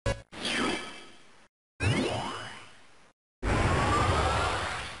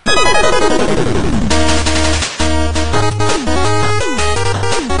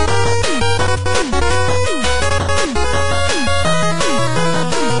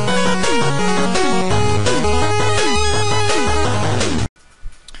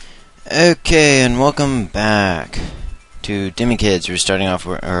Okay, and welcome back to Demikids. We're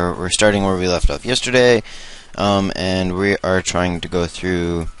starting where we left off yesterday, and we are trying to go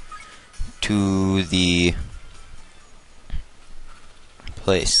through to the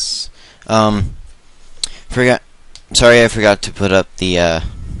place. Sorry, I forgot to put up the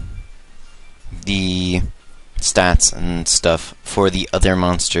stats and stuff for the other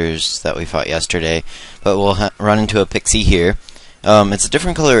monsters that we fought yesterday, but we'll run into a pixie here. It's a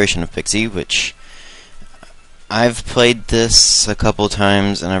different coloration of pixie, which I've played this a couple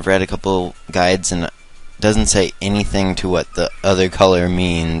times, and I've read a couple guides, and it doesn't say anything to what the other color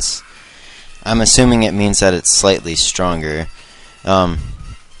means. I'm assuming it means that it's slightly stronger.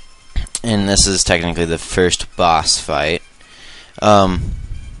 And this is technically the first boss fight.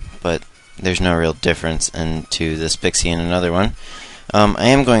 But there's no real difference into this pixie and another one. I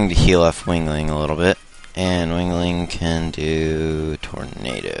am going to heal off Wingling a little bit. And Wingling can do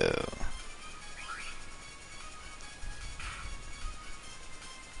Tornado.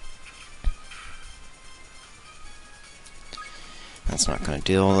 That's not going to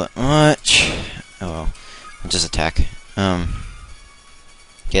deal all that much. Oh well. I'll just attack.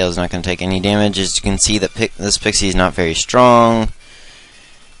 Gale's not going to take any damage. As you can see, that this pixie is not very strong.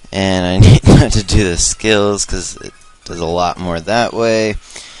 And I need to do the skills because it does a lot more that way.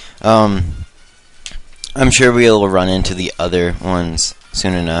 I'm sure we'll run into the other ones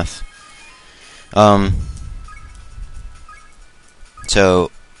soon enough.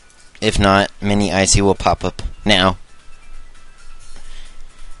 So, if not, Mini Icy will pop up now.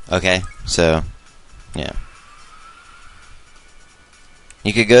 Okay, so, yeah.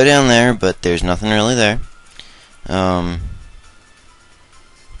 You could go down there, but there's nothing really there. Go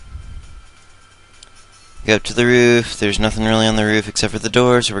up to the roof. There's nothing really on the roof except for the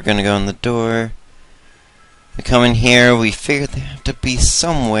door, so we're going to go in the door. We come in here, we figured they have to be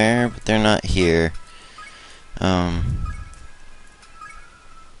somewhere, but they're not here. So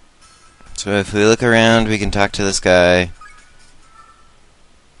if we look around, we can talk to this guy.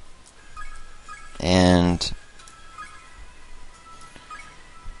 And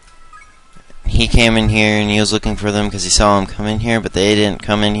he came in here and he was looking for them because he saw them come in here, but they didn't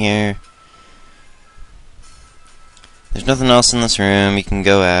come in here. There's nothing else in this room. You can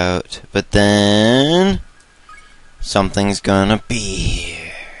go out, but then something's gonna be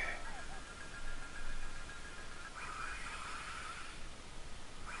here.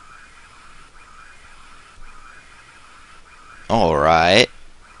 Alright.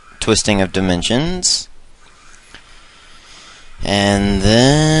 Twisting of dimensions. And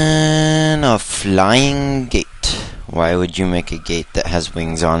then a flying gate. Why would you make a gate that has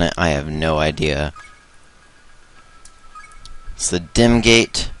wings on it? I have no idea. It's the dim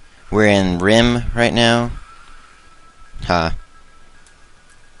gate. We're in Rim right now. And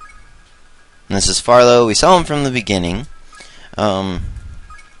this is Farlow. We saw him from the beginning.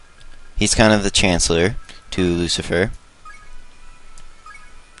 He's kind of the Chancellor to Lucifer,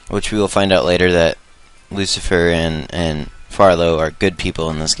 which we will find out later that Lucifer and Farlow are good people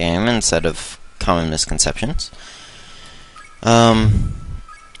in this game instead of common misconceptions.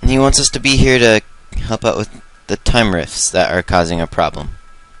 He wants us to be here to help out with the time rifts that are causing a problem.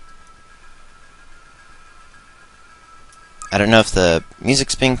 I don't know if the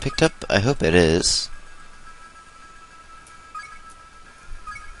music's being picked up. I hope it is.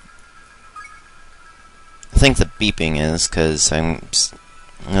 I think the beeping is, because I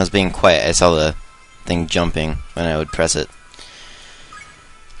was being quiet. I saw the thing jumping when I would press it.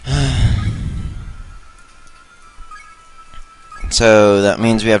 So that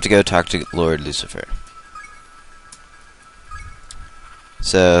means we have to go talk to Lord Lucifer.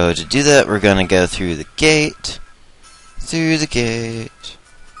 So to do that, we're going to go through the gate. Through the gate.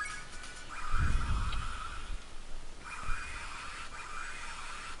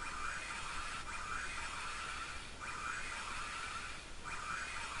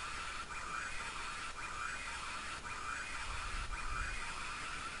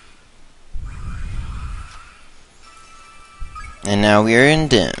 And now we are in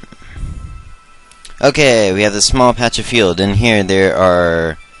Dim. Okay, we have this small patch of field. In here there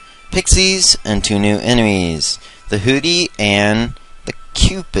are pixies and 2 new enemies. The Hootie and the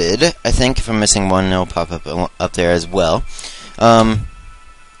Cupid. I think if I'm missing one, it'll pop up there as well. Not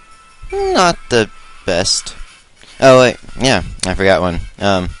the best. Oh wait, yeah, I forgot one.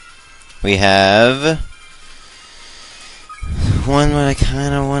 We have... one that I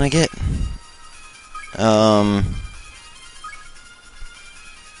kind of want to get.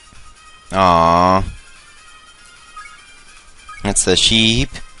 Aww. That's the sheep.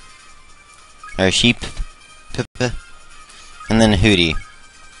 Or sheep. And then Hootie.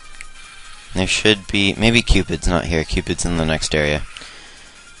 There should be... Maybe Cupid's not here. Cupid's in the next area.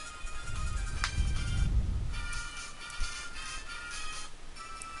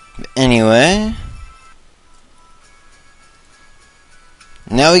 But anyway...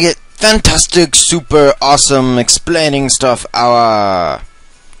 Now we get fantastic, super awesome explaining stuff hour.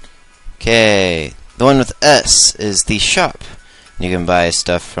 Okay, the one with S is the shop. You can buy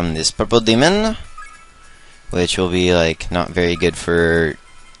stuff from this purple demon, which will be like not very good for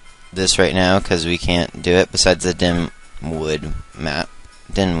this right now because we can't do it. Besides the Denwind map,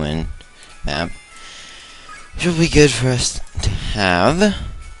 which will be good for us to have.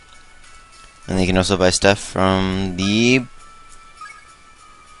 And you can also buy stuff from the...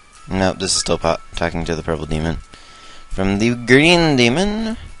 Nope, this is still talking to the purple demon. From the green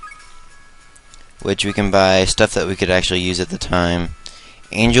demon, which we can buy stuff that we could actually use at the time.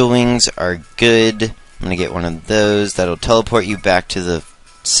 Angel wings are good. I'm gonna get one of those. That'll teleport you back to the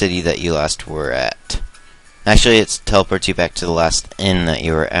city that you last were at. Actually, it teleports you back to the last inn that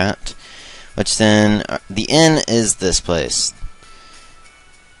you were at. Which then, the inn is this place.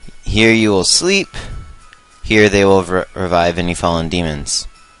 Here you will sleep. Here they will revive any fallen demons.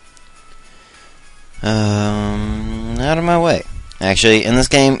 Out of my way. Actually, in this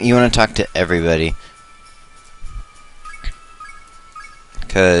game, you want to talk to everybody.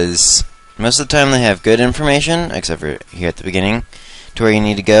 Because most of the time they have good information, except for here at the beginning, to where you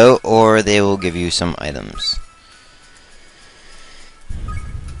need to go, or they will give you some items.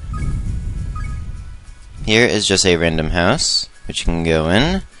 Here is just a random house, which you can go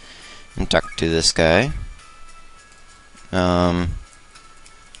in and talk to this guy.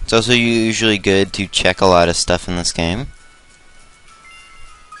 It's also usually good to check a lot of stuff in this game,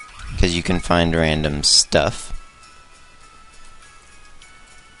 because you can find random stuff.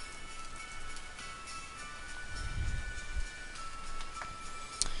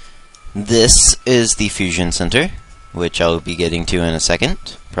 This is the Fusion Center, which I'll be getting to in a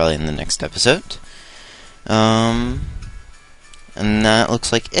second, probably in the next episode. And that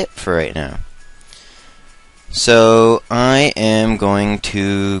looks like it for right now. So, I am going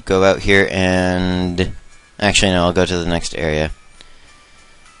to go out here and... Actually, no, I'll go to the next area.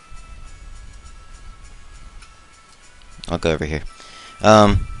 I'll go over here.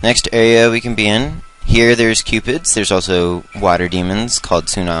 Next area we can be in. Here there's Cupids. There's also water demons called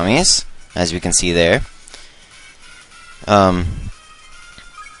tsunamis, as we can see there. Come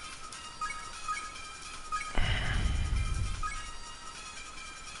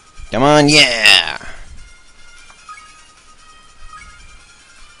on, yeah!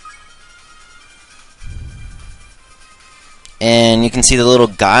 And you can see the little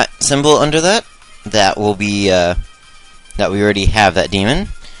got symbol under that. That will be, that we already have that demon.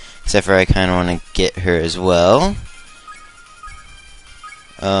 Except for I kind of want to get her as well.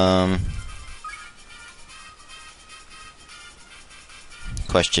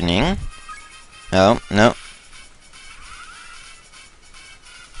 Questioning. Oh, no.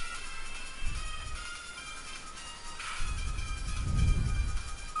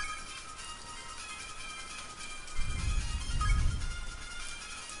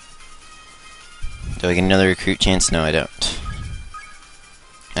 Do I get another recruit chance? No, I don't.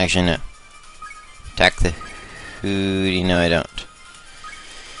 Actually, no. Attack the Hootie. No, I don't.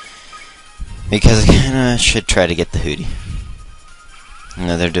 Because I kinda should try to get the Hootie.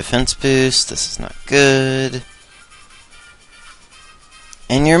 Another defense boost. This is not good.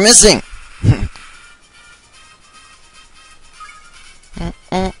 And you're missing! And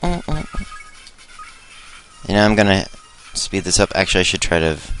I'm gonna speed this up. Actually, I should try to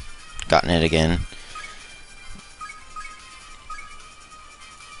have gotten it again.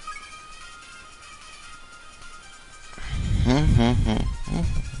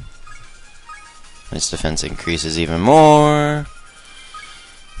 Its defense increases even more.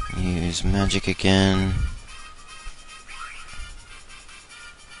 Use magic again.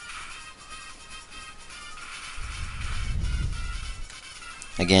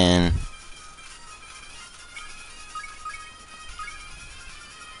 Again.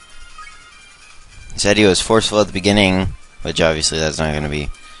 He said he was forceful at the beginning, which obviously that's not going to be.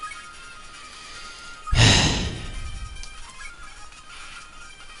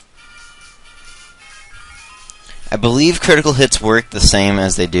 I believe critical hits work the same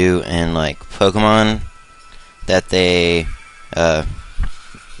as they do in, like, Pokemon, that they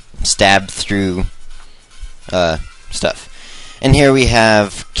stab through stuff. And here we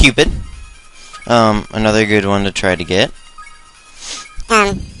have Cupid. Another good one to try to get.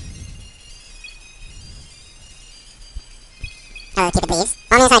 Oh, Cupid leaves.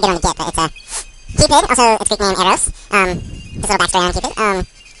 Well, I mean, it's not a good one to get, but it's a Cupid. Also, its Greek name Eros. Just a little backstory on Cupid.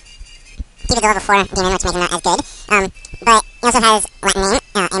 Cupid's a level 4 demon, which makes him not as good. But he also has Latin name,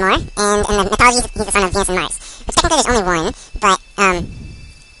 Amor, and in the mythology, he's the son of Venus and Mars. Which technically there's only one, but in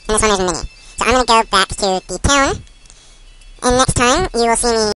this one there's many. So I'm going to go back to the town, and next time you will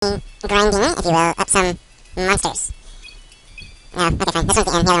see me grinding, if you will, up some monsters. Okay, fine. This one's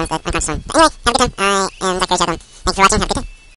the end. The other one's the unconscious one. But anyway, have a good time. I am Dr. Thanks for watching. Have a good time.